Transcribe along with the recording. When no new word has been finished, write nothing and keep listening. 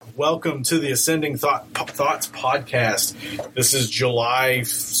Welcome to the Ascending Thoughts podcast. This is July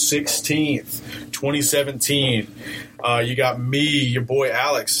 16th, 2017. You got me, your boy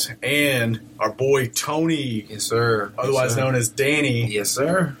Alex, and our boy Tony. Yes, sir. Otherwise known as Danny. Yes,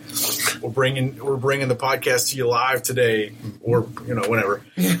 sir. We're bringing the podcast to you live today, or whenever.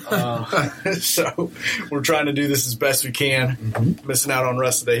 So we're trying to do this as best we can. Mm-hmm. Missing out on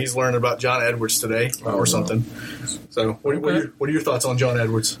Russ today. He's learning about John Edwards today, or something. So, what are your thoughts on John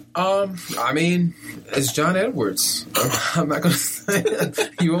Edwards? I mean, it's John Edwards. I'm not going to say it.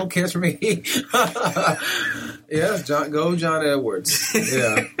 You won't catch me. Yeah, John Edwards.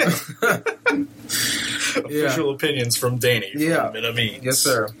 Yeah. Official opinions from Danny. From Minamines. Yes,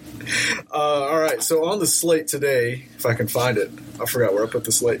 sir. All right. So on the slate today, if I can find it, I forgot where I put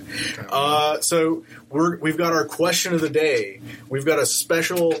the slate. So we've got our question of the day. We've got a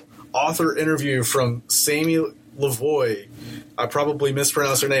special author interview from Sammy Lavoie. I probably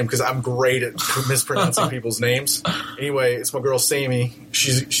mispronounced her name because I'm great at mispronouncing people's names. Anyway, it's my girl Sammy.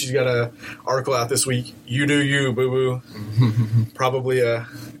 She's got an article out this week. You do you, BooBoo. Probably a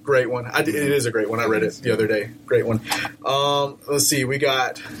great one. It is a great one. I read it the other day. Great one. Let's see. We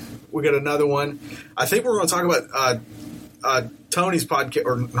got another one. I think we're going to talk about Tony's podcast,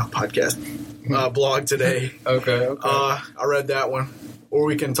 or not podcast, blog today. Okay. I read that one. Or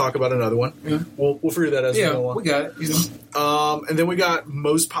we can talk about another one. Yeah. We'll figure that out as we go along. We got it. And then we got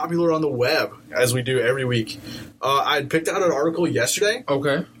most popular on the web, as we do every week. I had picked out an article yesterday.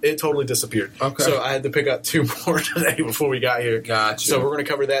 Okay. It totally disappeared. Okay. So I had to pick out two more today before we got here. Gotcha. So we're going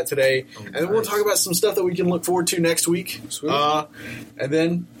to cover that today. And then we'll talk about some stuff that we can look forward to next week. Sweet. And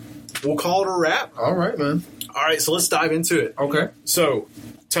then we'll call it a wrap. All right, man. All right, so let's dive into it. Okay. So,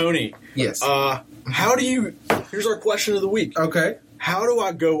 Tony. Yes. Here's our question of the week. Okay. How do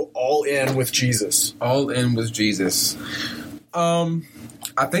I go all in with Jesus? All in with Jesus. I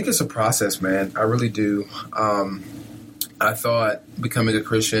think it's a process, man. I really do. I thought becoming a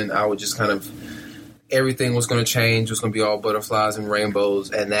Christian, I would just kind of everything was going to change. It was going to be all butterflies and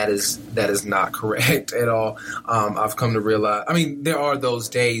rainbows, and that is not correct at all. I've come to realize, I mean, there are those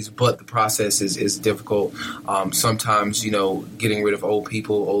days, but the process is difficult. Sometimes, getting rid of old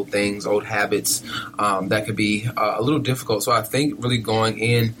people, old things, old habits, that could be a little difficult. So I think really going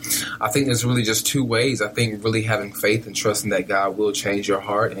in, I think there's really just two ways. I think really having faith and trusting that God will change your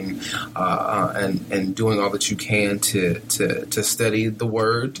heart, and doing all that you can to study the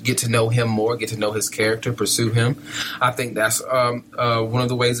Word, get to know Him more, get to know His character, pursue Him. I think that's one of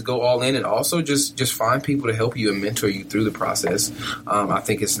the ways to go all in, and also just find people to help you and mentor you through the process. I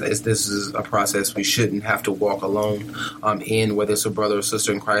think this is a process we shouldn't have to walk alone in, whether it's a brother or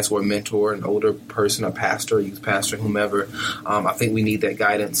sister in Christ or a mentor, an older person, a pastor, a youth pastor, whomever. I think we need that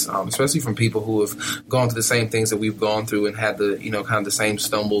guidance, especially from people who have gone through the same things that we've gone through and had the kind of the same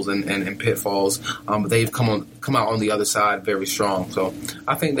stumbles and pitfalls, but they've come out on the other side very strong. So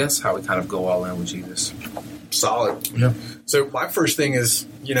I think that's how we kind of go all in with Jesus. Solid. Yeah. So my first thing is,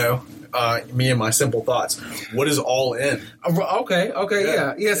 me and my simple thoughts. What is all in? Okay.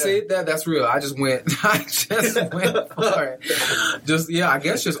 Yeah. See, that's real. I just went for it. I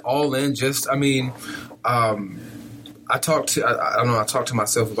guess just all in. I talk to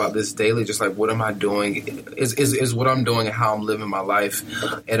myself about this daily, just like, what am I doing? Is what I'm doing and how I'm living my life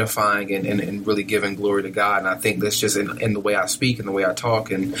edifying and really giving glory to God? And I think that's just in the way I speak and the way I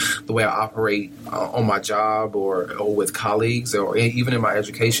talk and the way I operate on my job or with colleagues or even in my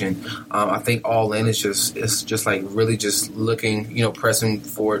education. I think all in is just like really just looking, pressing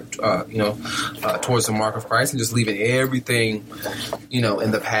forward, towards the mark of Christ and just leaving everything,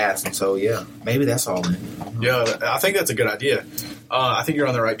 in the past. And so, maybe that's all in. Yeah, I think that's a good idea. I think you're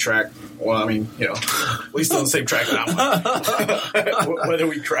on the right track. Well, I mean, at least on the same track that I'm on. Whether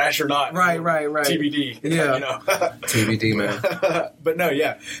we crash or not. Right. TBD. Yeah. TBD, man. But no,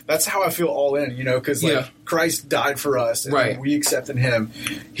 that's how I feel all in, because Christ died for us. And right. We accepted Him.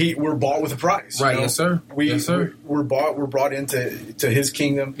 We're bought with a price. Right, yes, sir. We're brought into His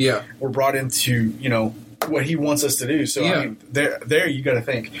kingdom. Yeah. We're brought into, what He wants us to do. So I mean, there you got to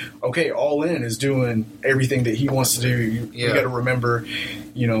think, okay, all in is doing everything that He wants to do. You got to remember,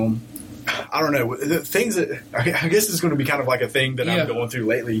 I don't know, the things that I guess it's going to be kind of like a thing that I'm going through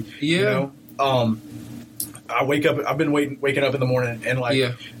lately. I wake up. I've been waking up in the morning, and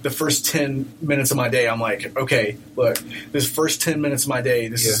the first 10 minutes of my day, I'm like, okay, look, this first 10 minutes of my day,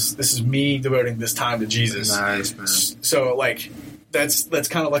 this is me devoting this time to Jesus. Nice, man. So that's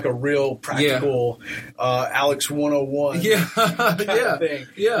kind of like a real practical Alex 101 kind of thing.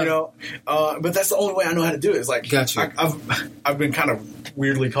 Yeah. You know, but that's the only way I know how to do it. Is like, gotcha. I've been kind of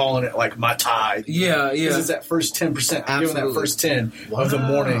weirdly calling it like my tithe. Yeah, Because it's that first 10%. I'm giving that first 10 of the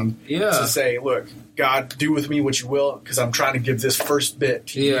morning to say, look, God, do with me what you will, because I'm trying to give this first bit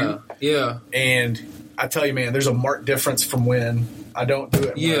to you. Yeah. And I tell you, man, there's a marked difference from when I don't do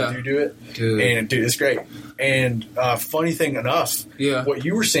it and when I do it. Dude. And, dude, it's great. And funny thing enough, what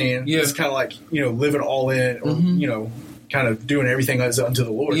you were saying is kind of like, you know, living all in or, you know, kind of doing everything as unto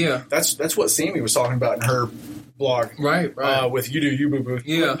the Lord. Yeah. That's what Sammy was talking about in her blog. Right. With You Do You, BooBoo.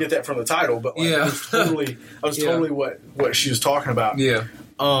 You didn't get that from the title, but like, it was totally what she was talking about. Yeah.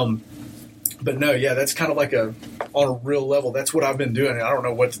 But no, that's kind of like on a real level. That's what I've been doing. I don't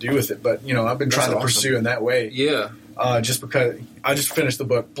know what to do with it, but, you know, I've been trying to pursue in that way. Yeah. Just because I just finished the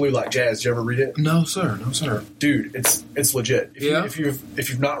book Blue Like Jazz. Did you ever read it? No, sir. Dude, it's legit. If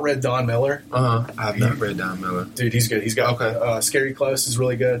you've not read Don Miller, I've not read Don Miller. Dude, he's good. He's got Scary Close is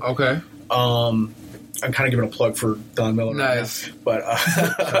really good. Okay. I'm kind of giving a plug for Don Miller. Nice. Right now, but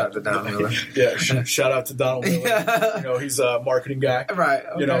shout out to Don Miller. Shout out to Donald Miller. You know, he's a marketing guy. Right.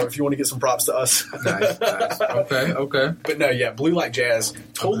 Okay. You know, if you want to get some props to us. Nice. Okay. But no, Blue Like Jazz,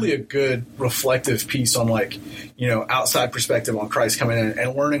 totally a good reflective piece on like, you know, outside perspective on Christ coming in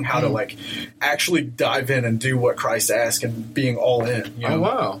and learning how to like actually dive in and do what Christ asks and being all in. You know? Oh,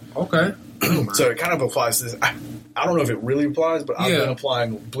 wow. Okay. So it kind of applies to this. I don't know if it really applies, but I've been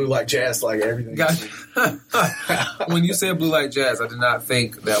applying Blue Like Jazz to like everything. Gotcha. When you said Blue Like Jazz, I did not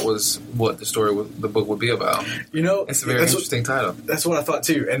think that was what the book would be about. You know, it's a very interesting title. That's what I thought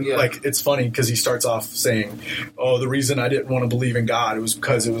too. And like, it's funny because he starts off saying, "Oh, the reason I didn't want to believe in God was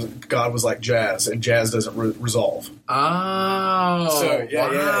because God was like jazz, and jazz doesn't resolve." Oh, so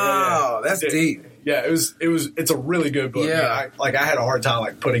wow, that's deep. Yeah, it's a really good book. Yeah. I had a hard time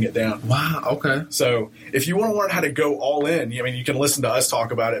like putting it down. Wow. Okay. So if you want to learn how to go all in, I mean, you can listen to us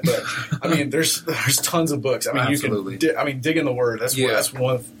talk about it, but I mean, there's tons of books. I mean, absolutely. You can, dig in the Word. That's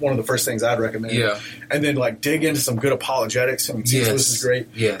one of the first things I'd recommend. Yeah. And then like dig into some good apologetics. I mean, this is great.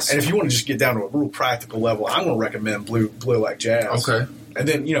 Yes. And if you want to just get down to a real practical level, I'm going to recommend Blue Like Jazz. Okay. And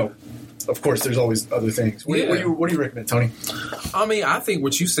then, you know, of course, there's always other things. What do you recommend, Tony? I mean, I think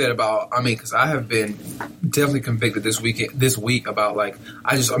what you said about, because I have been definitely convicted this week about like,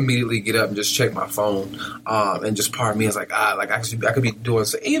 I just immediately get up and just check my phone, and just part of me is like, I could be doing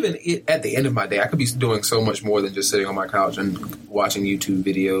so. Even at the end of my day, I could be doing so much more than just sitting on my couch and watching YouTube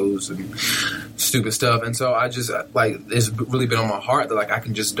videos and stupid stuff. And so I just like, it's really been on my heart that like I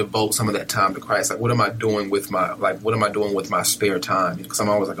can just devote some of that time to Christ. Like, what am I doing with my spare time? Because I'm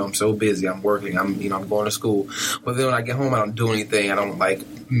always like, I'm so busy. I'm working. I'm going to school. But then when I get home, I don't do anything. I don't like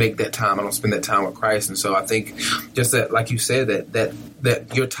make that time. I don't spend that time with Christ. And so I think just that, like you said,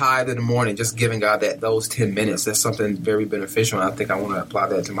 that your tithe in the morning, just giving God those 10 minutes, that's something very beneficial. And I think I want to apply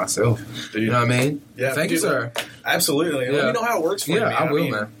that to myself. You know what I mean? Yeah. Thank you, sir. Absolutely. Let me know how it works for you. Yeah, I will,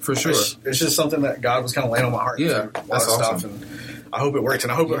 man. For sure. It's just something that God was kind of laying on my heart. Yeah. That's awesome. Stuff. And I hope it works,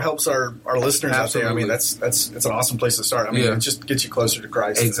 and I hope it helps our listeners out there. I mean, it's an awesome place to start. I mean, it just gets you closer to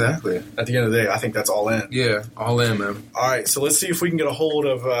Christ. Exactly. At the end of the day, I think that's all in. Yeah, all in, man. All right, so let's see if we can get a hold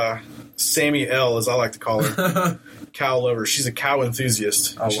of Sammy L, as I like to call her, cow lover. She's a cow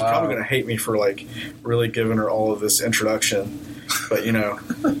enthusiast. Oh, She's probably going to hate me for like really giving her all of this introduction, but you know,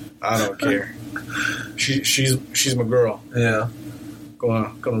 I don't care. She's my girl. Yeah,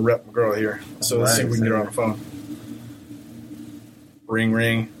 gonna rep my girl here. So let's see if we can get her on the phone. Ring,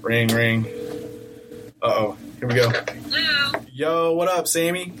 ring, ring, ring. Uh-oh. Here we go. Hello. Yo, what up,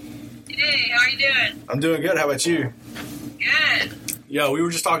 Sammy? Hey, how are you doing? I'm doing good. How about you? Good. Yo, we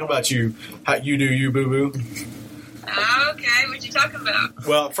were just talking about you. How you do you, BooBoo. Okay, what you talking about?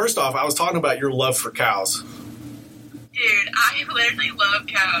 Well, first off, I was talking about your love for cows. Dude, I literally love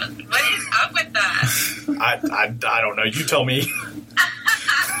cows. What is up with that? I don't know. You tell me.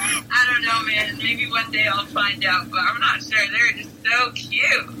 I don't know, man. Maybe one day I'll find out, but I'm not sure. They're just so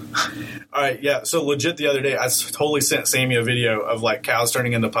cute. All right, yeah. So legit, the other day, I totally sent Sammy a video of like cows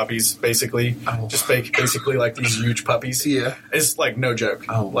turning into puppies, basically. Oh. Just basically like these huge puppies. Yeah. It's like no joke.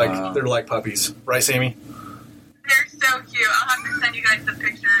 Oh, wow. Like they're like puppies, right, Sammy? They're so cute. I'll have to send you guys the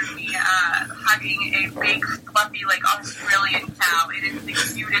picture of me hugging a big, fluffy, like Australian cow. It is the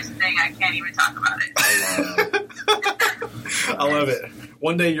cutest thing. I can't even talk about it. I love it.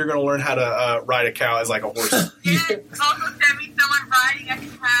 One day you're going to learn how to ride a cow as like a horse. Yes. Also send me someone riding a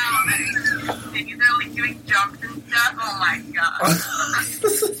cow. That is amazing. They're like doing jumps and stuff. Oh my gosh.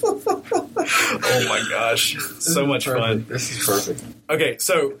 Oh my gosh. So much fun. This is perfect. Okay,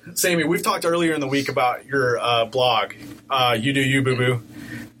 so Sammy, we've talked earlier in the week about your blog. You do you, BooBoo.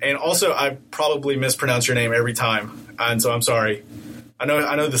 And also, I probably mispronounce your name every time, and so I'm sorry. I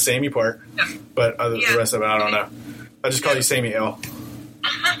know the Sammy part, but the rest of it, I don't know. I just call you Sammy L.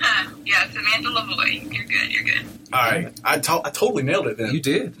 Yeah, Samantha Lavoie. You're good. All right. I totally nailed it then. You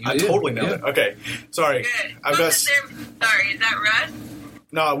did. I totally nailed it. Okay. Sorry. Good. Sorry, is that Russ?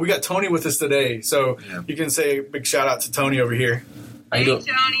 No, we got Tony with us today, so you can say a big shout out to Tony over here. Hey,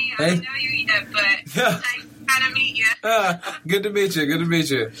 Tony. I don't know you yet, but nice to meet you. Good to meet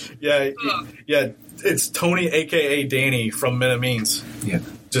you. Yeah, cool. Yeah. It's Tony, a.k.a. Danny from Minamines. Yeah.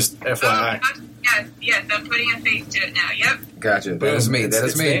 Just FYI. Yes, I'm putting a face to it now. Yep. Gotcha. That is me.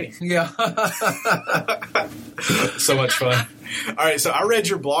 Danny. Yeah. So much fun. All right, so I read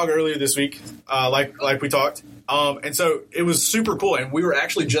your blog earlier this week, like we talked. And so it was super cool. And we were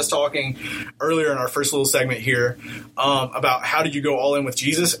actually just talking earlier in our first little segment here about how did you go all in with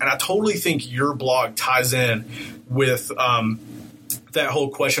Jesus. And I totally think your blog ties in with that whole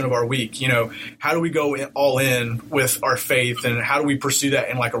question of our week. You know, how do we go all in with our faith, and how do we pursue that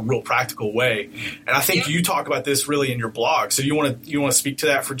in like a real practical way? And I think you talk about this really in your blog. So you want to speak to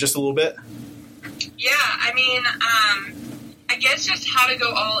that for just a little bit? Yeah, I mean, I guess just how to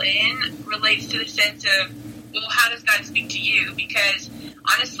go all in relates to the sense of, well, how does God speak to you? Because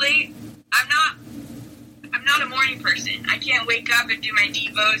honestly, I'm not a morning person. I can't wake up and do my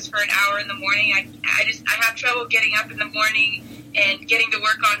devos for an hour in the morning. I have trouble getting up in the morning and getting to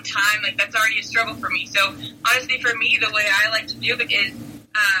work on time. Like, that's already a struggle for me. So honestly, for me, the way I like to do it is,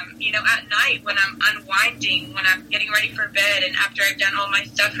 at night when I'm unwinding, when I'm getting ready for bed, and after I've done all my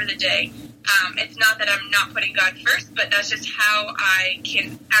stuff for the day. It's not that I'm not putting God first, but that's just how I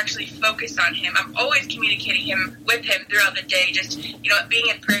can actually focus on Him. I'm always communicating with Him throughout the day, just, being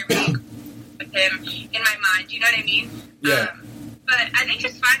in prayer with Him in my mind. You know what I mean? Yeah. But I think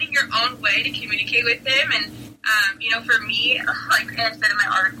just finding your own way to communicate with Him, and, for me, like I said in my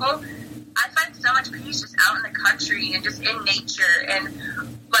article, I find so much peace just out in the country and just in nature, and,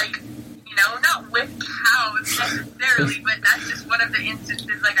 not with cows necessarily, but that's just one of the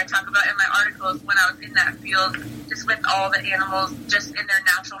instances, like I talk about in my articles, when I was in that field, just with all the animals just in their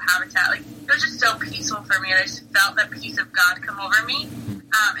natural habitat. Like, it was just so peaceful for me. I just felt the peace of God come over me.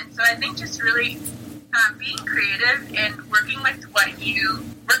 And so I think just really being creative and working with what you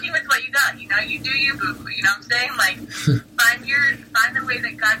got. You do you, BooBoo. You know what I'm saying? Like, find the way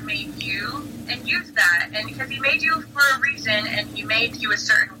that God made you and use that. And because He made you for a reason, and He made you a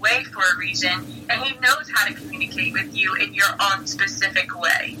certain way for a reason, and He knows how to communicate with you in your own specific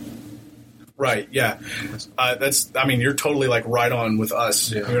way. Right. Yeah. You're totally like right on with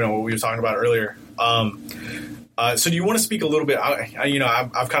us. Yeah. What we were talking about earlier. So do you want to speak a little bit?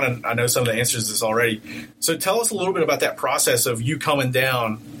 I know some of the answers to this already. So tell us a little bit about that process of you coming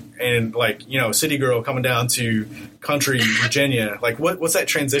down and city girl coming down to country Virginia. Like what's that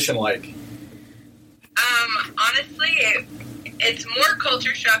transition like? Honestly, it's more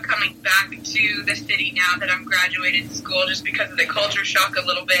culture shock coming back to the city now that I'm graduated school, just because of the culture shock a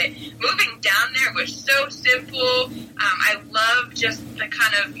little bit. Moving down there was so simple. I love just the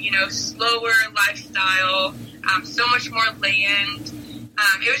kind of, slower lifestyle, so much more land.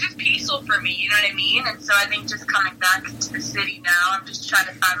 It was just peaceful for me, you know what I mean? And so I think just coming back to the city now, I'm just trying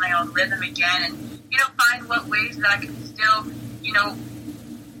to find my own rhythm again and, find what ways that I can still,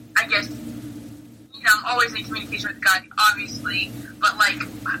 I'm always in communication with God, obviously, but,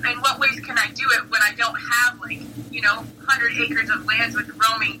 in what ways can I do it when I don't have, 100 acres of lands with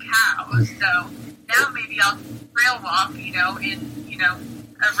roaming cows? So now maybe I'll trail walk, in, a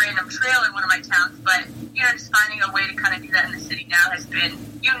random trail in one of my towns, but, just finding a way to kind of do that in the city now has been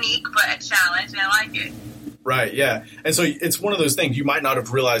unique, but a challenge, and I like it. Right, yeah. And so it's one of those things, you might not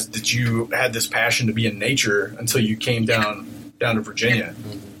have realized that you had this passion to be in nature until you came down to Virginia.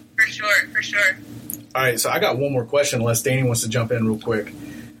 Yeah. For sure. All right, so I got one more question, unless Danny wants to jump in real quick.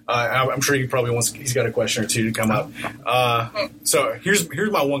 I'm sure he's got a question or two to come up. So here's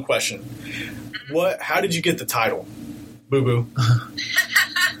my one question. How did you get the title, BooBoo?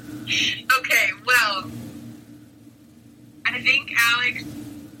 Okay, well, I think Alex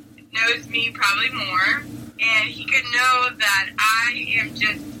knows me probably more, and he could know that I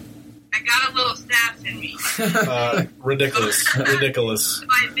got a little sass in me. Ridiculous. So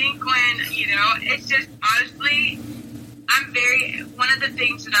I think when, it's just, honestly, one of the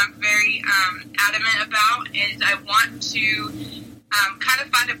things that I'm very adamant about is I want to kind of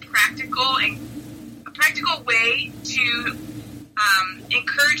find a practical way to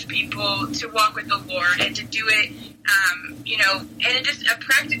encourage people to walk with the Lord and to do it, in just a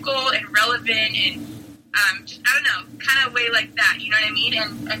practical and relevant and just, I don't know, kind of way like that, you know what I mean?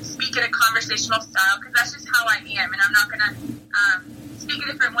 And speak in a conversational style, because that's just how I am. And I'm not going to speak a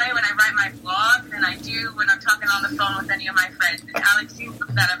different way when I write my blog than I do when I'm talking on the phone with any of my friends. And Alex seems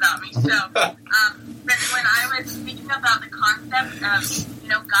that about me. So, but when I was speaking about the concept of, you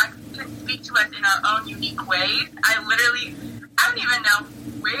know, God can speak to us in our own unique ways, I don't even know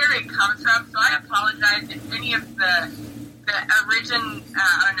where it comes from, so I apologize if any of the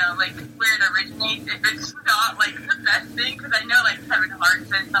I don't know, like, where it originates, if it's not, like, the best thing, because I know, like, Kevin Hart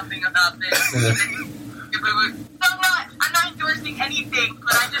said something about this. I'm not endorsing anything,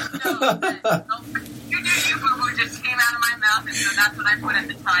 but I just know that you do you, BooBoo, just came out of my mouth, and so that's what I put in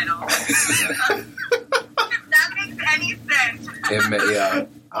the title. If that makes any sense. Yeah,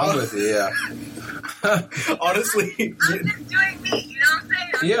 I'm with you, yeah. Honestly. I'm just doing me, you know what I'm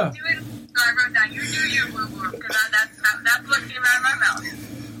saying? I'm just doing, so I wrote down, you do you, BooBoo, because that's what came out of my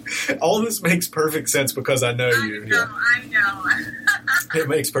mouth. All this makes perfect sense because I know you. I know. It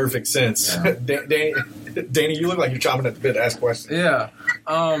makes perfect sense. Yeah. Danny, you look like you're chomping at the bit to ask questions. Yeah.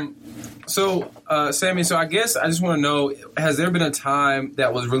 So, Sammy, I guess I just want to know, has there been a time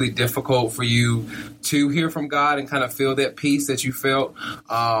that was really difficult for you to hear from God and kind of feel that peace that you felt,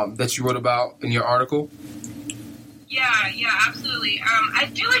 that you wrote about in your article? Yeah, absolutely. I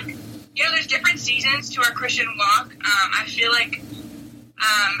feel like, you know, there's different seasons to our Christian walk. I feel like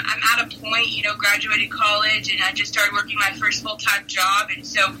I'm at a point, you know, graduated college, and I just started working my first full-time job. And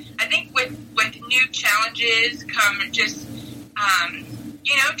so I think with new challenges come just,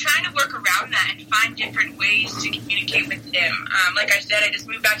 you know, trying to work around that and find different ways to communicate with him. Like I said, I just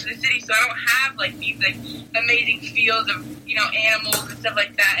moved back to the city, so I don't have, like, these, like, amazing fields of, you know, animals and stuff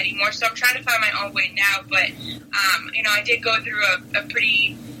like that anymore. So I'm trying to find my own way now. But, you know, I did go through a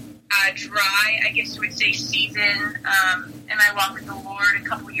pretty dry, I guess you would say, season in my walk with the Lord a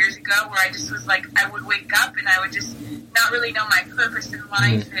couple years ago, where I just was like, I would wake up and I would just not really know my purpose in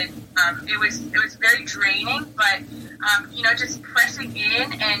life, and it was very draining. But you know, just pressing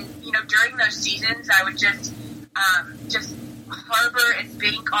in, and you know, during those seasons, I would just harbor and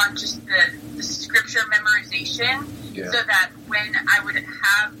bank on just the scripture memorization, so that when I would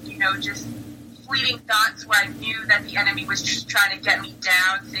have, you know, just fleeting thoughts where I knew that the enemy was just trying to get me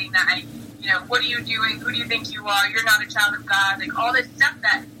down, saying that you know, what are you doing? Who do you think you are? You're not a child of God. Like, all this stuff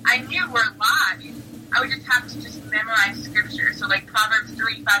that I knew were lies. I would just have to just memorize scripture. So, like, Proverbs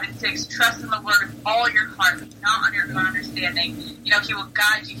 3, 5, and 6, trust in the Lord with all your heart, not on your own understanding. You know, he will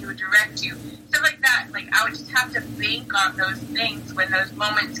guide you. He will direct you. Stuff like that. Like, I would just have to bank on those things when those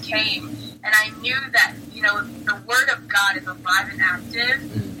moments came. And I knew that, you know, the Word of God is alive and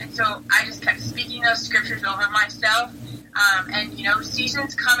active. And so I just kept speaking those scriptures over myself. And, you know,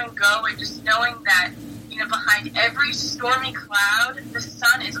 seasons come and go, and just knowing that, you know, behind every stormy cloud, the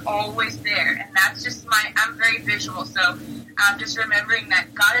sun is always there. And that's just I'm very visual. So just remembering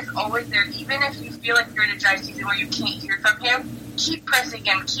that God is always there. Even if you feel like you're in a dry season where you can't hear from him, keep pressing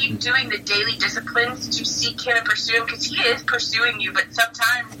him. Keep doing the daily disciplines to seek him and pursue him, because he is pursuing you. But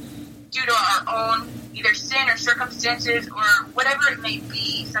sometimes, due to our own either sin or circumstances or whatever it may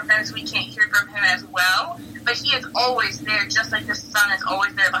be, sometimes we can't hear from him as well. But he is always there, just like the sun is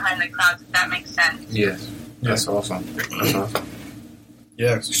always there behind the clouds, if that makes sense. Yes. That's awesome. That's awesome.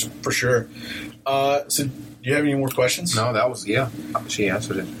 Yeah, for sure. So, do you have any more questions? No, that was, she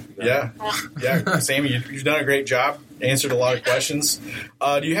answered it. Yeah. Sammy, you've done a great job. Answered a lot of questions.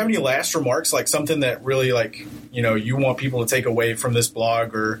 Do you have any last remarks, like something that really, like, you know, you want people to take away from this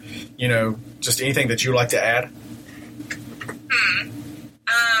blog, or, you know, just anything that you would like to add?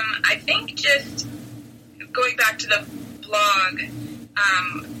 I think just going back to the blog,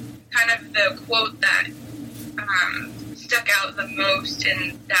 kind of the quote that stuck out the most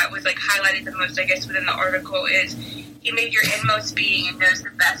and that was, like, highlighted the most, I guess, within the article is, he made your inmost being and knows the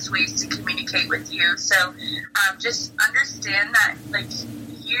best ways to communicate with you. So just understand that, like,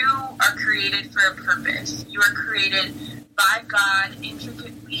 you are created for a purpose. You are created by God,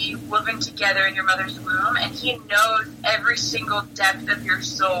 intricately woven together in your mother's womb, and he knows every single depth of your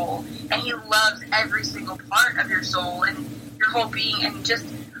soul, and he loves every single part of your soul and your whole being. And just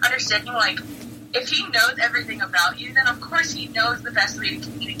understanding, like, if he knows everything about you, then of course he knows the best way to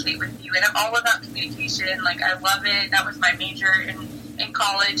communicate with you. And I'm all about communication. Like, I love it. That was my major in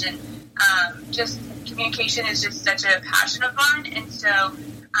college. And just communication is just such a passion of mine. And so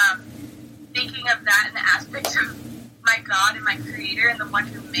thinking of that in the aspect of my God and my Creator and the one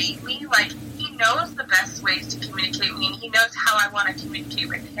who made me, like, he knows the best ways to communicate with me, and he knows how I want to communicate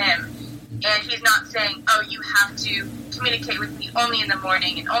with him. And he's not saying, oh, you have to communicate with me only in the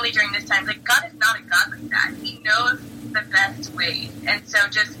morning and only during this time. Like, God is not a God like that. He knows the best ways. And so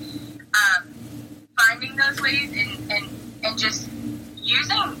just finding those ways and just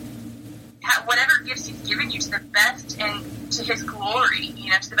using whatever gifts he's given you to the best and to his glory,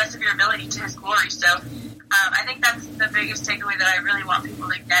 to the best of your ability to his glory. So I think that's the biggest takeaway that I really want people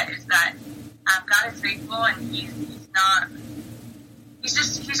to get is that God is faithful and he's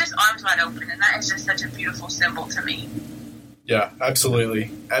just arms wide open, and that is just such a beautiful symbol to me. Yeah,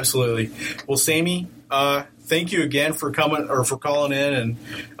 absolutely. Well, Sammy, thank you again for coming or for calling in and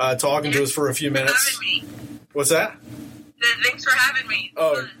talking to us for a few minutes. Having me. What's that? Thanks for having me.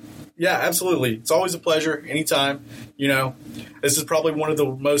 Oh, yeah, absolutely. It's always a pleasure. Anytime. This is probably one of the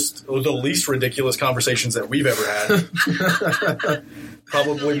least ridiculous conversations that we've ever had.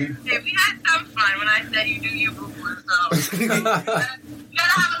 Probably. Hey, we had some fun when I said you do you, BooBoo. So you gotta have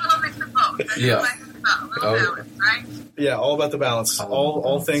a little mix of both. That's Yeah. what it's about. A little balance, right? Yeah, all about the balance.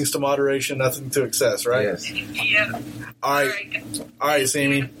 All things to moderation, nothing to excess, right? Yes. Yeah. All right,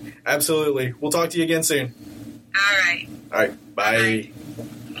 Sammy. Absolutely. We'll talk to you again soon. All right. Bye.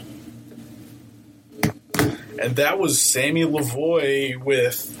 And that was Sammy Lavoie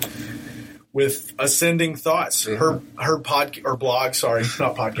with Ascending Thoughts. Yeah. Her blog, sorry,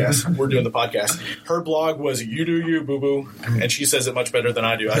 not podcast. We're doing the podcast. Her blog was You Do You, BooBoo, and she says it much better than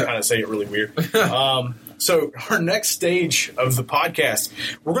I do. I kind of say it really weird. So our next stage of the podcast,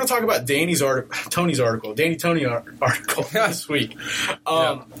 we're going to talk about Danny Tony article this week.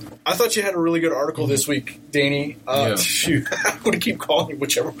 I thought you had a really good article this week, Danny. Shoot, I'm going to keep calling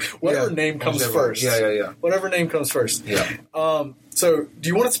whatever name comes first. Yeah. Whatever name comes first. Yeah. So, do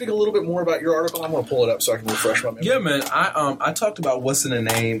you want to speak a little bit more about your article? I'm going to pull it up so I can refresh my memory. Yeah, man. I talked about what's in the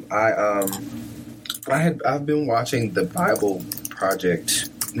name. I've been watching the Bible Project,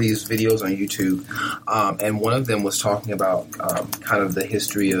 these videos on YouTube, and one of them was talking about kind of the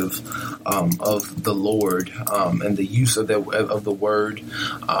history of the Lord and the use of the word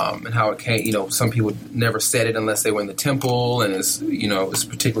and how it came. Some people never said it unless they were in the temple, and it's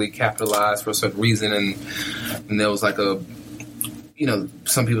particularly capitalized for a certain reason, and there was like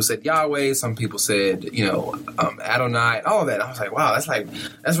some people said Yahweh, some people said, Adonai, all of that. I was like, wow, that's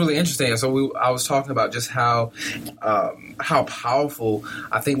really interesting. And so I was talking about just how powerful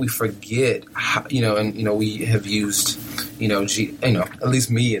I think we forget, we have used, at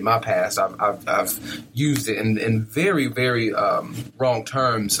least me in my past, I've used it in very, very wrong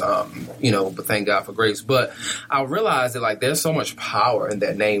terms, but thank God for grace. But I realized that there's so much power in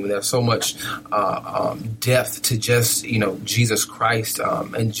that name, and there's so much depth to just, Jesus Christ,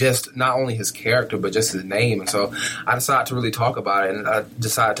 and just not only his character, but just his name. And so I decided to really talk about it, and I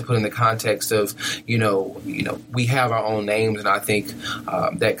decided to put in the context of, we have our own names, and I think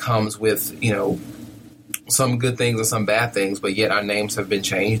that comes with, some good things and some bad things, but yet our names have been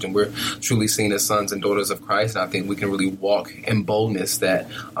changed, and we're truly seen as sons and daughters of Christ. And I think we can really walk in boldness that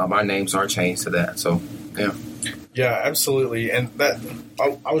our names are changed to that. So, yeah. Yeah, absolutely. And that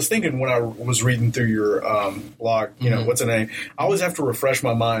I was thinking when I was reading through your blog, what's the name? I always have to refresh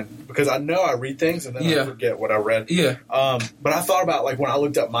my mind because I know I read things and then I forget what I read. Yeah. But I thought about when I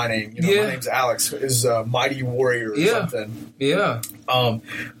looked up my name. My name's Alex. Is Mighty Warrior or something. Yeah. But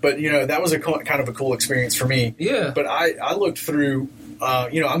that was a kind of a cool experience for me. Yeah. But I looked through.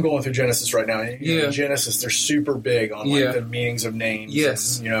 I'm going through Genesis right now. In Genesis, they're super big on the meanings of names.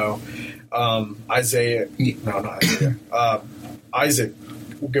 Yes. And, Isaiah. No, not Isaiah. Isaac.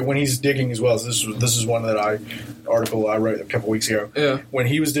 When he's digging his wells, this is one article I wrote a couple weeks ago. Yeah. When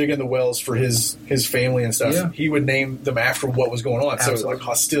he was digging the wells for his family and stuff, he would name them after what was going on. Absolutely. So like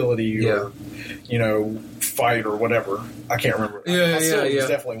hostility or fight or whatever. I can't remember. Hostility was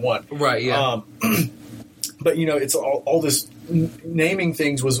definitely one. Right. Yeah. But it's all this naming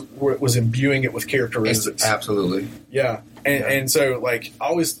things was imbuing it with characteristics. Absolutely. Yeah. And so I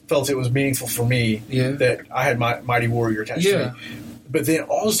always felt it was meaningful for me that I had my Mighty Warrior attached to me. But then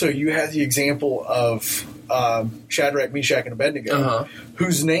also you had the example of Shadrach, Meshach, and Abednego,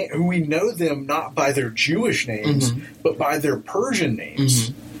 who we know them not by their Jewish names, but by their Persian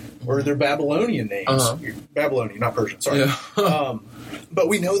names or their Babylonian names. Babylonian, not Persian. Sorry. Yeah. But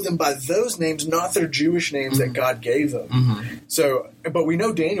we know them by those names, not their Jewish names that God gave them. So, but we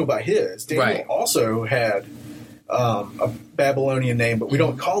know Daniel by his. Daniel also had a Babylonian name, but we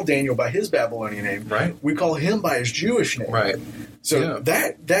don't call Daniel by his Babylonian name. Right. We call him by his Jewish name. Right. So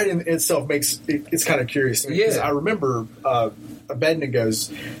that in itself makes it's kind of curious to me because I remember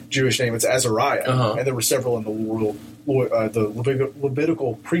Abednego's Jewish name. It's Azariah, and there were several in the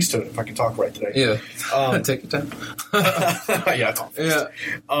Levitical priesthood. If I can talk right today, take your time. I talk fast.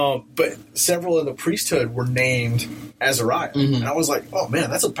 But several in the priesthood were named Azariah, and I was like, oh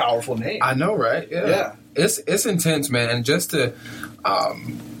man, that's a powerful name. I know, right? Yeah. It's intense, man, and just to.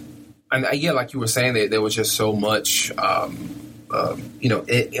 and yeah, like you were saying, there was just so much, that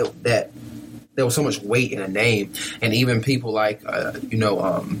there was so much weight in a name, and even people like,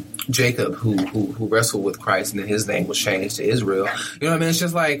 Jacob, who wrestled with Christ, and then his name was changed to Israel. You know what I mean? It's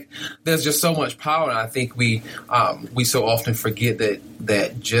just like there's just so much power, and I think we so often forget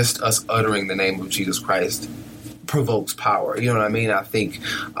that just us uttering the name of Jesus Christ provokes power. You know what I mean? I think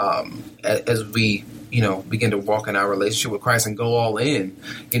as we begin to walk in our relationship with Christ and go all in,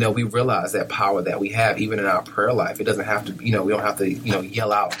 we realize that power that we have, even in our prayer life. It doesn't have to, we don't have to,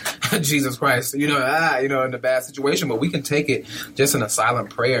 yell out Jesus Christ, in a bad situation, but we can take it just in a silent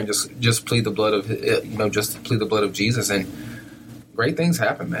prayer and just plead the blood of, just plead the blood of Jesus, and great things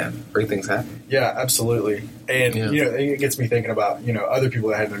happen, man. Great things happen. Yeah, absolutely. And, it gets me thinking about, other people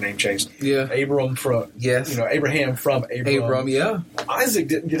that had their name changed. Yeah. Abraham from Abram. Yeah. Isaac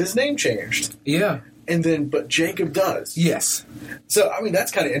didn't get his name changed. Yeah. And then, but Jacob does. Yes. So, I mean,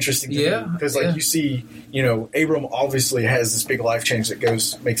 that's kind of interesting to me. Because, you see, Abram obviously has this big life change that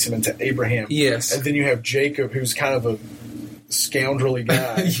makes him into Abraham. Yes. And then you have Jacob, who's kind of a scoundrelly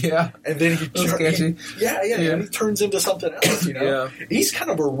guy. Yeah. And then he turns into something else, Yeah. He's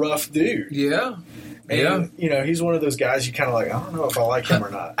kind of a rough dude. Yeah. And, he's one of those guys you kind of like, I don't know if I like him or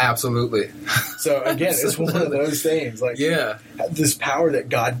not. Absolutely. So, again, it's one of those things. Like, this power that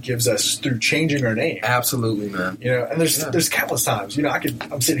God gives us through changing our name. Absolutely, man. And there's countless times.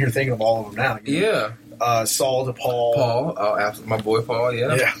 I'm sitting here thinking of all of them now. Yeah. Saul to Paul. Absolutely. My boy Paul,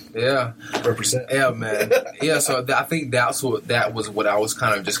 yeah. Represent. Yeah, man. Yeah, so I think that was what I was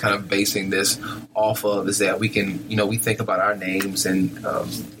kind of basing this off of, is that we can, we think about our names, and,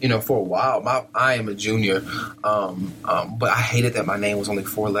 for a while, I am a junior, but I hated that my name was only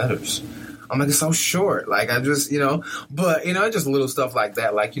 4 letters. I'm like, it's so short. Like, I just, but, just little stuff like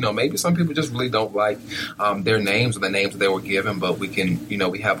that. Like, maybe some people just really don't like their names or the names that they were given, but we can,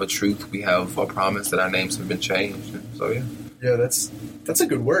 we have a truth. We have a promise that our names have been changed. And so, yeah. Yeah, that's a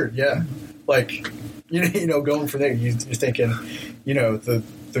good word. Yeah. Like, going from there, you're thinking, the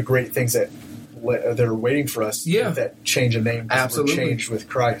great things that are waiting for us. Yeah. That change of name. Absolutely. We're changed with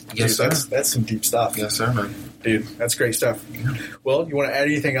Christ. Yes, Dude, sir. That's some deep stuff. Yes, sir, man. Dude, that's great stuff. Yeah. Well, you want to add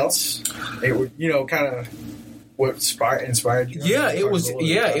anything else? Kind of what inspired you? Yeah, it was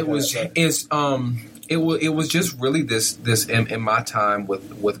just really this in my time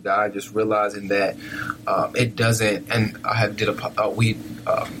with God, just realizing that it doesn't. And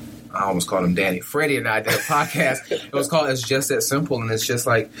I almost called him Danny. Freddie and I did a podcast. It was called It's Just That Simple. And it's just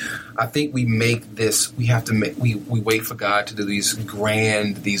like, I think we wait for God to do these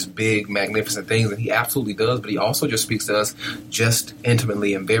big, magnificent things. And he absolutely does. But he also just speaks to us just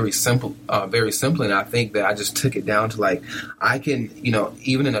intimately and very simply. And I think that I just took it down to like, I can,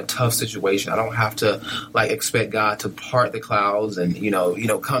 even in a tough situation, I don't have to like expect God to part the clouds and,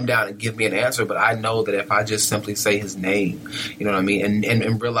 come down and give me an answer. But I know that if I just simply say his name, you know what I mean?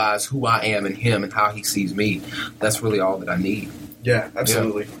 And realize who I am in him and how he sees me, that's really all that I need. Yeah,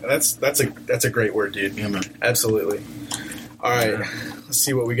 absolutely. Yeah. That's a great word, dude. Yeah, man. Absolutely. All right, let's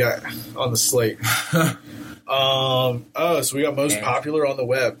see what we got on the slate. So we got most popular on the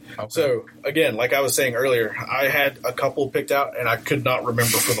web. Okay. So again, like I was saying earlier, I had a couple picked out, and I could not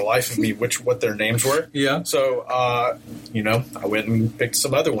remember for the life of me what their names were. Yeah. So I went and picked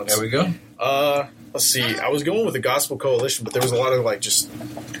some other ones. There we go. Let's see. I was going with the Gospel Coalition, but there was a lot of like just.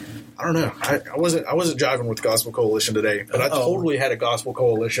 I don't know. I wasn't jiving with Gospel Coalition today, but I totally had a Gospel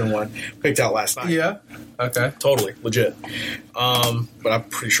Coalition one picked out last night. Yeah. Okay. Totally legit. But I'm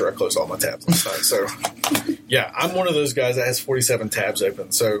pretty sure I closed all my tabs last night. So yeah, I'm one of those guys that has 47 tabs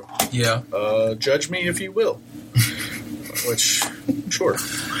open. So yeah, judge me if you will. Which sure.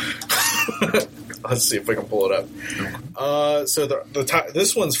 Let's see if we can pull it up. So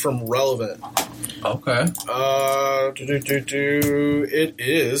this one's from Relevant. Okay. It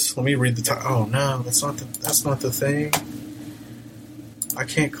is. Let me read the title. Oh no, that's not the thing. I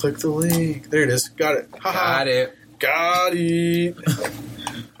can't click the link. There it is. Got it. Got it. Got it.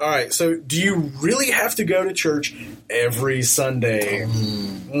 All right. So, do you really have to go to church every Sunday?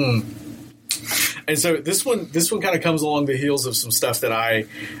 And so this one kind of comes along the heels of some stuff that I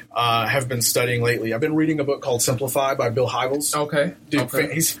have been studying lately. I've been reading a book called Simplify by Bill Hybels. Okay. Dude,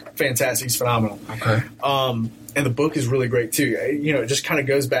 he's fantastic. He's phenomenal. Okay. And the book is really great too. It just kind of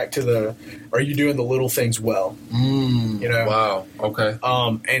goes back to are you doing the little things well? Wow. Okay.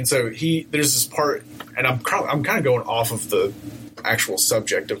 And so there's this part, and I'm kind of going off of the actual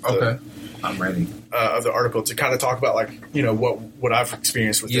subject of the. I'm ready. Of the article to kind of talk about what I've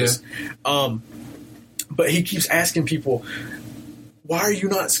experienced with this. But he keeps asking people, why are you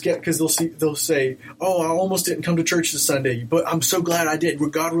not scared? Because they'll say, oh, I almost didn't come to church this Sunday, but I'm so glad I did.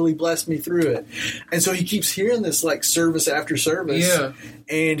 God really blessed me through it. And so he keeps hearing this like service after service. Yeah.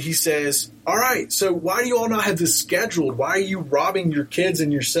 And he says, all right, so why do you all not have this scheduled? Why are you robbing your kids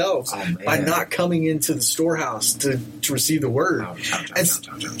and yourselves by not coming into the storehouse to receive the word?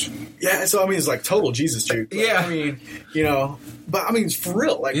 Yeah, so I mean, it's like total Jesus juke. Yeah. I mean, but I mean, it's for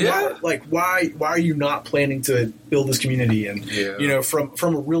real. Like, yeah. why are you not planning to build this community? And,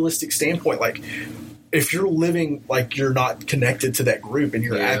 from a realistic standpoint, like, if you're living like you're not connected to that group and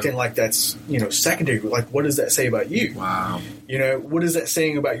you're acting like that's, secondary, like, what does that say about you? Wow. What is that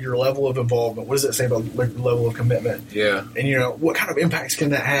saying about your level of involvement? What does that say about your level of commitment? Yeah. And, what kind of impacts can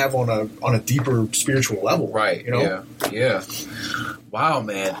that have on a deeper spiritual level? Right. Yeah. Wow,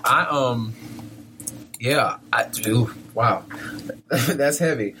 man. Wow. That's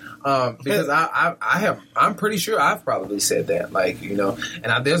heavy. Because I'm pretty sure I've probably said that, like,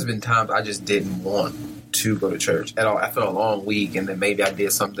 and there's been times I just didn't want to go to church at all. After a long week, and then maybe I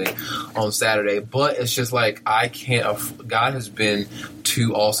did something on Saturday, but it's just like, I can't, God has been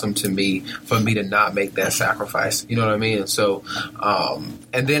too awesome to me for me to not make that sacrifice. You know what I mean? And so,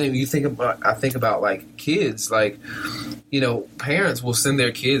 and then if you I think about like kids, like, parents will send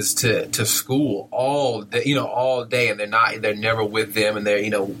their kids to school all day, and they're never with them, and they're,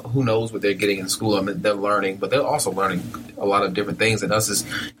 who knows what they're getting in school. I mean, they're learning, but they're also learning a lot of different things. And us as,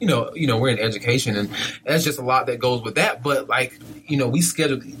 we're in education, and that's just a lot that goes with that. But like,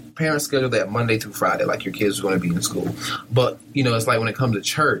 parents schedule that Monday through Friday, like your kids are going to be in school. But, it's like when it comes to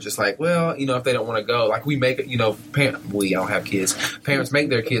church, it's like, well, if they don't want to go, like we make it, I don't have kids. Parents make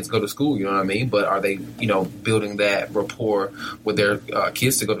their kids go to school, you know what I mean? But are they, building that rapport with their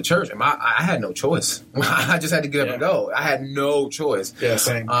kids to go to church? And I had no choice. I just had to get up and go. I had no choice. Yeah,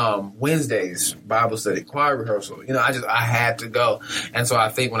 same. Wednesdays, Bible study, choir rehearsal. I had to go. And so I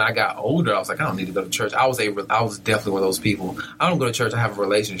think when I got older, I was like, I don't need to go to church. I was definitely one of those people. I don't go to church. I have a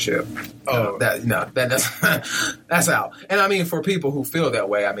relationship. That's out. And I mean, for people who feel that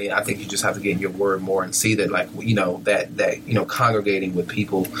way, I mean, I think you just have to get in your word more and see that, like, that congregating with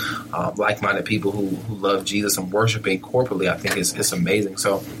people, like-minded people who love Jesus and worshiping corporately, I think it's amazing.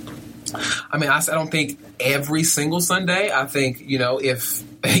 So, I mean, I don't think every single Sunday. I think, if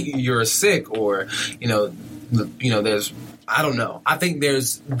you're sick or, there's, I don't know. I think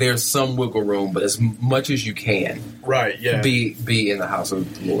there's some wiggle room, but as much as you can, right? Yeah, be in the house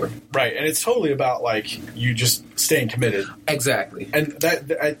of the Lord, right? And it's totally about like you just staying committed, exactly. And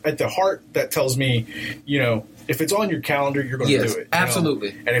that at the heart, that tells me, if it's on your calendar, you're going to do it.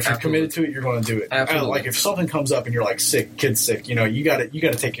 Absolutely. And if you're committed to it, you're going to do it. Absolutely. Like if something comes up and you're like sick, kid's sick, you got to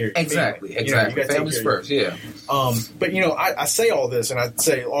take care of your family. Exactly. Families first. Yeah. But I say all this and I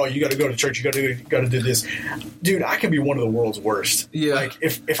say, oh, you got to go to church. You got to do this, dude. I can be one of the world's worst. Yeah. Like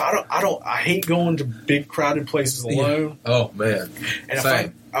if I hate going to big crowded places alone. Yeah. Oh man.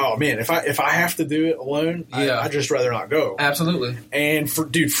 And if I have to do it alone, I'd just rather not go. Absolutely. And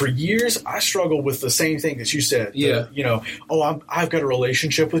for years, I struggled with the same thing that you said. Yeah. I've got a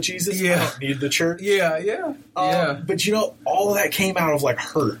relationship with Jesus. Yeah. I don't need the church. Yeah. But all of that came out of like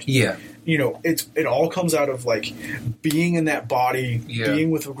hurt. Yeah. It all comes out of like being in that body,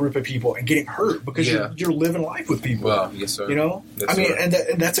 being with a group of people, and getting hurt because you're living life with people. Well, yes, sir. And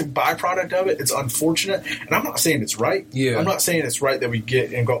that's a byproduct of it. It's unfortunate, and I'm not saying it's right. Yeah, I'm not saying it's right that we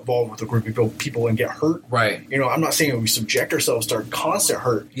get involved with a group of people and get hurt. Right. I'm not saying we subject ourselves to constant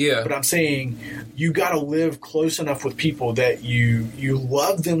hurt. Yeah. But I'm saying you got to live close enough with people that you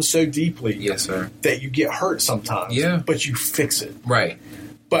love them so deeply. Yes, sir. That you get hurt sometimes. Yeah. But you fix it. Right.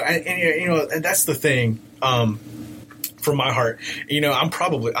 But and that's the thing. From my heart,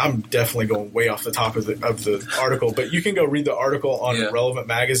 I'm definitely going way off the top of the article, but you can go read the article on Relevant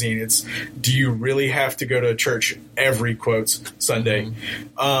Magazine. It's, do you really have to go to church every Sunday?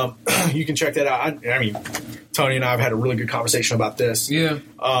 Mm-hmm. You can check that out. I mean, Tony and I have had a really good conversation about this. Yeah.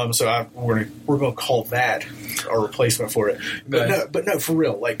 So we're going to call that a replacement for it. But no, for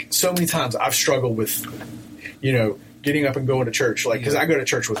real. Like so many times I've struggled with, getting up and going to church, like, because I go to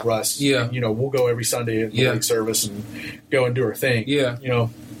church with Russ. Yeah. We'll go every Sunday at the league service and go and do our thing. Yeah.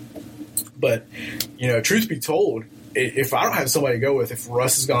 But, truth be told, if I don't have somebody to go with, if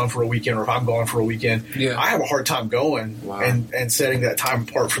Russ is gone for a weekend or if I'm gone for a weekend, I have a hard time going and setting that time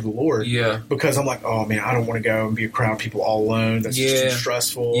apart for the Lord. Yeah. Because I'm like, oh man, I don't want to go and be around people all alone. That's just too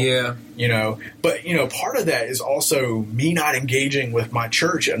stressful. Yeah. But, part of that is also me not engaging with my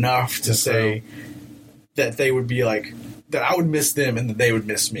church enough to say that they would be like, that I would miss them and that they would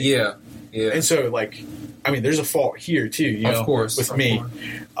miss me. Yeah. Yeah. And so like I mean, there's a fault here too, you know, with me.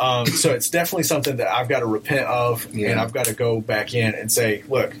 So it's definitely something that I've got to repent of, and I've got to go back in and say,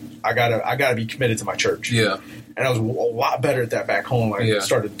 look, I gotta be committed to my church. Yeah. And I was a lot better at that back home. I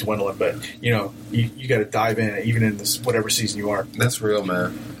started dwindling, but you know, you got to dive in, even in this whatever season you are. That's real,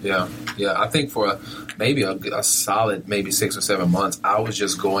 man. Yeah. I think for maybe a solid 6 or 7 months, I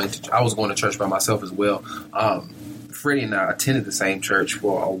was going to church by myself as well. Freddie and I attended the same church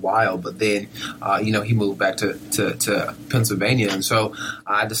for a while, but then, he moved back to Pennsylvania. And so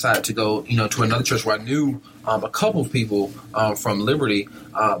I decided to go, to another church where I knew a couple of people from Liberty,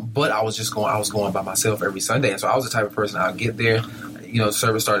 but I was going by myself every Sunday. And so I was the type of person, I'll get there,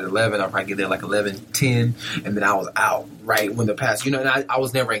 service started at 11, I'll probably get there like 11:10, and then I was out right when the pastor, and I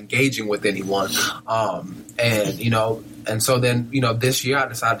was never engaging with anyone. And so then, this year I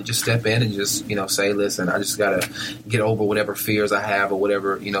decided to just step in and just, say, listen, I just got to get over whatever fears I have or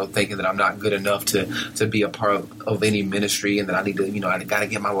whatever, thinking that I'm not good enough to be a part of any ministry, and that I need to, I got to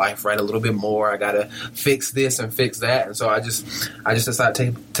get my life right a little bit more. I got to fix this and fix that. And so I just decided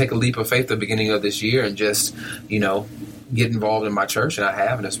to take a leap of faith at the beginning of this year and just, get involved in my church, and I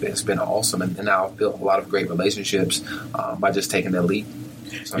have, and it's been awesome. And now I've built a lot of great relationships by just taking that leap.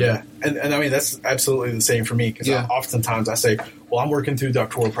 So, yeah, and I mean, that's absolutely the same for me, because oftentimes I say, well, I'm working through the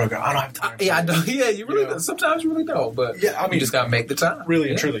doctoral program. I don't have time. I know. Yeah, you really sometimes you really don't, but I mean, you just got to make the time. Really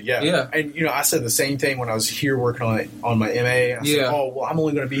and truly, yeah. And, I said the same thing when I was here working on my MA. I said, oh, well, I'm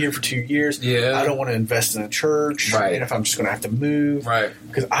only going to be here for 2 years. Yeah. I don't want to invest in a church. Right. And if I'm just going to have to move. Right.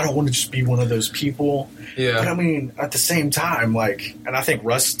 Because I don't want to just be one of those people. Yeah. But I mean, at the same time, and I think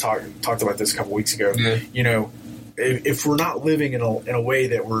Russ talked about this a couple weeks ago, if we're not living in a way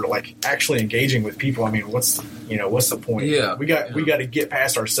that we're actually engaging with people, I mean, what's the point? Yeah, we got to get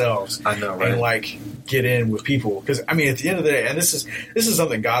past ourselves. I know, right? And get in with people, because I mean, at the end of the day, and this is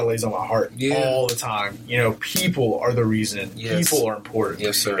something God lays on my heart all the time. People are the reason. Yes. People are important.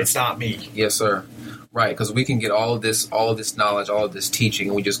 Yes, sir. It's not me. Yes, sir. Right, because we can get all of this knowledge, all of this teaching,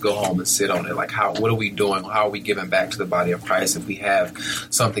 and we just go home and sit on it. What are we doing? How are we giving back to the body of Christ? If we have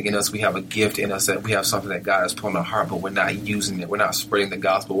something in us, we have a gift in us, that we have something that God has put on our heart, but we're not using it. We're not spreading the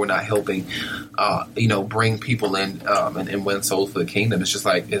gospel. We're not helping, bring people in and win souls for the kingdom. It's just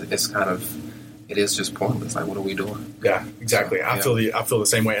it's kind of. It is just pointless. What are we doing? Yeah, exactly. So, I feel the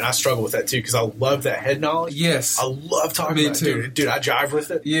same way, and I struggle with that too, because I love that head knowledge. Yes, I love talking about it. Dude, I jive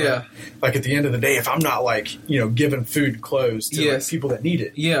with it. Yeah, at the end of the day, if I'm not giving food, clothes to people that need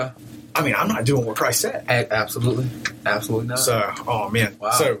it. Yeah, I mean, I'm not doing what Christ said. Absolutely not. So, oh man.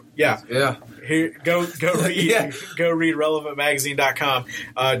 Wow. So yeah. Here, go read go read relevantmagazine.com.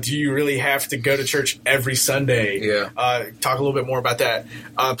 Do you really have to go to church every Sunday? Yeah. Talk a little bit more about that.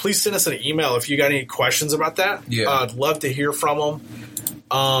 Please send us an email if you got any questions about that. Yeah. I'd love to hear from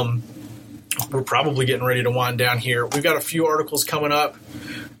them. We're probably getting ready to wind down here. We've got a few articles coming up.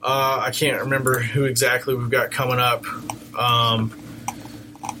 I can't remember who exactly we've got coming up.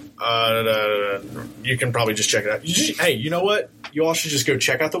 You can probably just check it out. Hey, you know what? You all should just go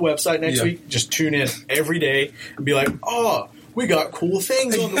check out the website next week. Just tune in every day and be like, oh, we got cool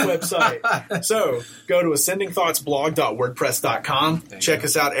things on the website. So go to ascendingthoughtsblog.wordpress.com. Check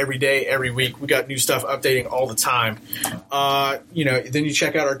us out every day, every week. We got new stuff updating all the time. Then you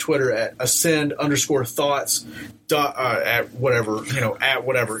check out our Twitter at ascend_thoughts. At whatever.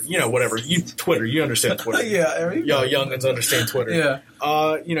 Twitter, you understand Twitter. Yeah. Y'all youngins understand Twitter. Yeah.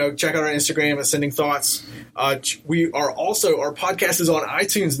 Check out our Instagram, Ascending Thoughts. We are also, our podcast is on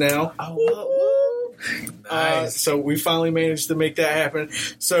iTunes now. Nice. So we finally managed to make that happen.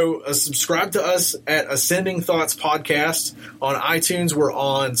 So subscribe to us at Ascending Thoughts Podcast on iTunes. We're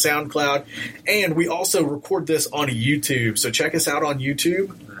on SoundCloud, and we also record this on YouTube. So check us out on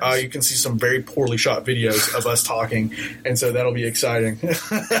YouTube. You can see some very poorly shot videos of us talking, and so that'll be exciting.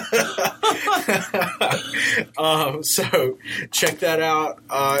 So check that out.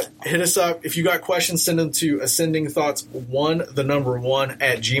 Hit us up. If you got questions, send them to ascendingthoughts1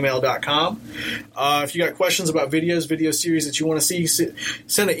 if you got questions about video series that you want to see,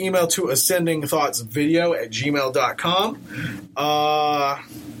 send an email to ascendingthoughtsvideo@gmail.com.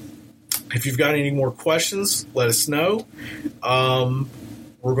 If you've got any more questions, let us know.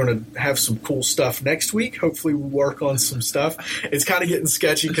 We're going to have some cool stuff next week. Hopefully we'll work on some stuff. It's kind of getting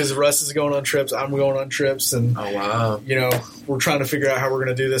sketchy because Russ is going on trips. I'm going on trips. And, we're trying to figure out how we're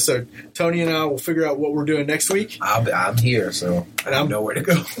going to do this. So Tony and I will figure out what we're doing next week. I'm here, so I have nowhere to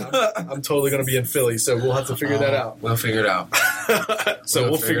go. I'm totally going to be in Philly, so we'll have to figure that out. We'll figure it out.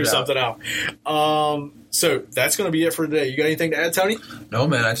 We'll figure something out. So that's going to be it for today. You got anything to add, Tony? No,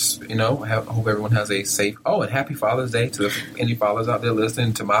 man. I just, hope everyone has a safe. Oh, and happy Father's Day to any fathers out there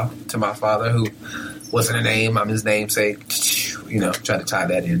listening. To my father, who wasn't a name. I'm his namesake. Try to tie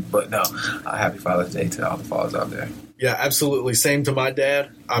that in. But no, happy Father's Day to all the fathers out there. Yeah, absolutely. Same to my dad.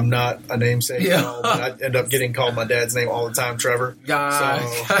 I'm not a namesake at all, but I end up getting called my dad's name all the time, Trevor. God.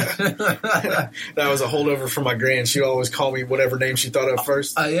 So that was a holdover from my gran. She'd always call me whatever name she thought of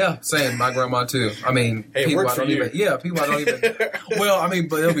first. Yeah, same. My grandma too. I mean, hey, people I don't even. Yeah, people I don't even. Well, I mean,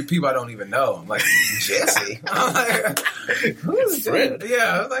 but there'll be people I don't even know. I'm like, Jesse. I'm like, who's Fred?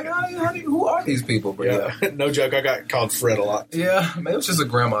 Yeah, I was like, who are these people? But yeah, no joke. I got called Fred a lot. Yeah, maybe it was just a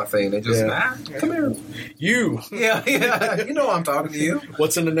grandma thing. They just come here. You. Yeah. You know I'm talking to you.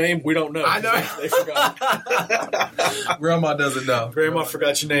 What's in the name? We don't know. I know. They forgot. Grandma doesn't know. Grandma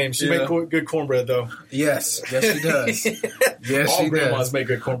forgot your name. She made good cornbread, though. Yes, she does. Yes, all she grandmas does. make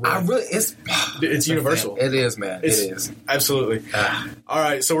good cornbread. It's universal. It is, man. It is. Absolutely. All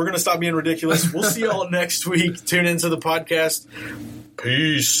right, so we're going to stop being ridiculous. We'll see y'all next week. Tune into the podcast.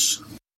 Peace.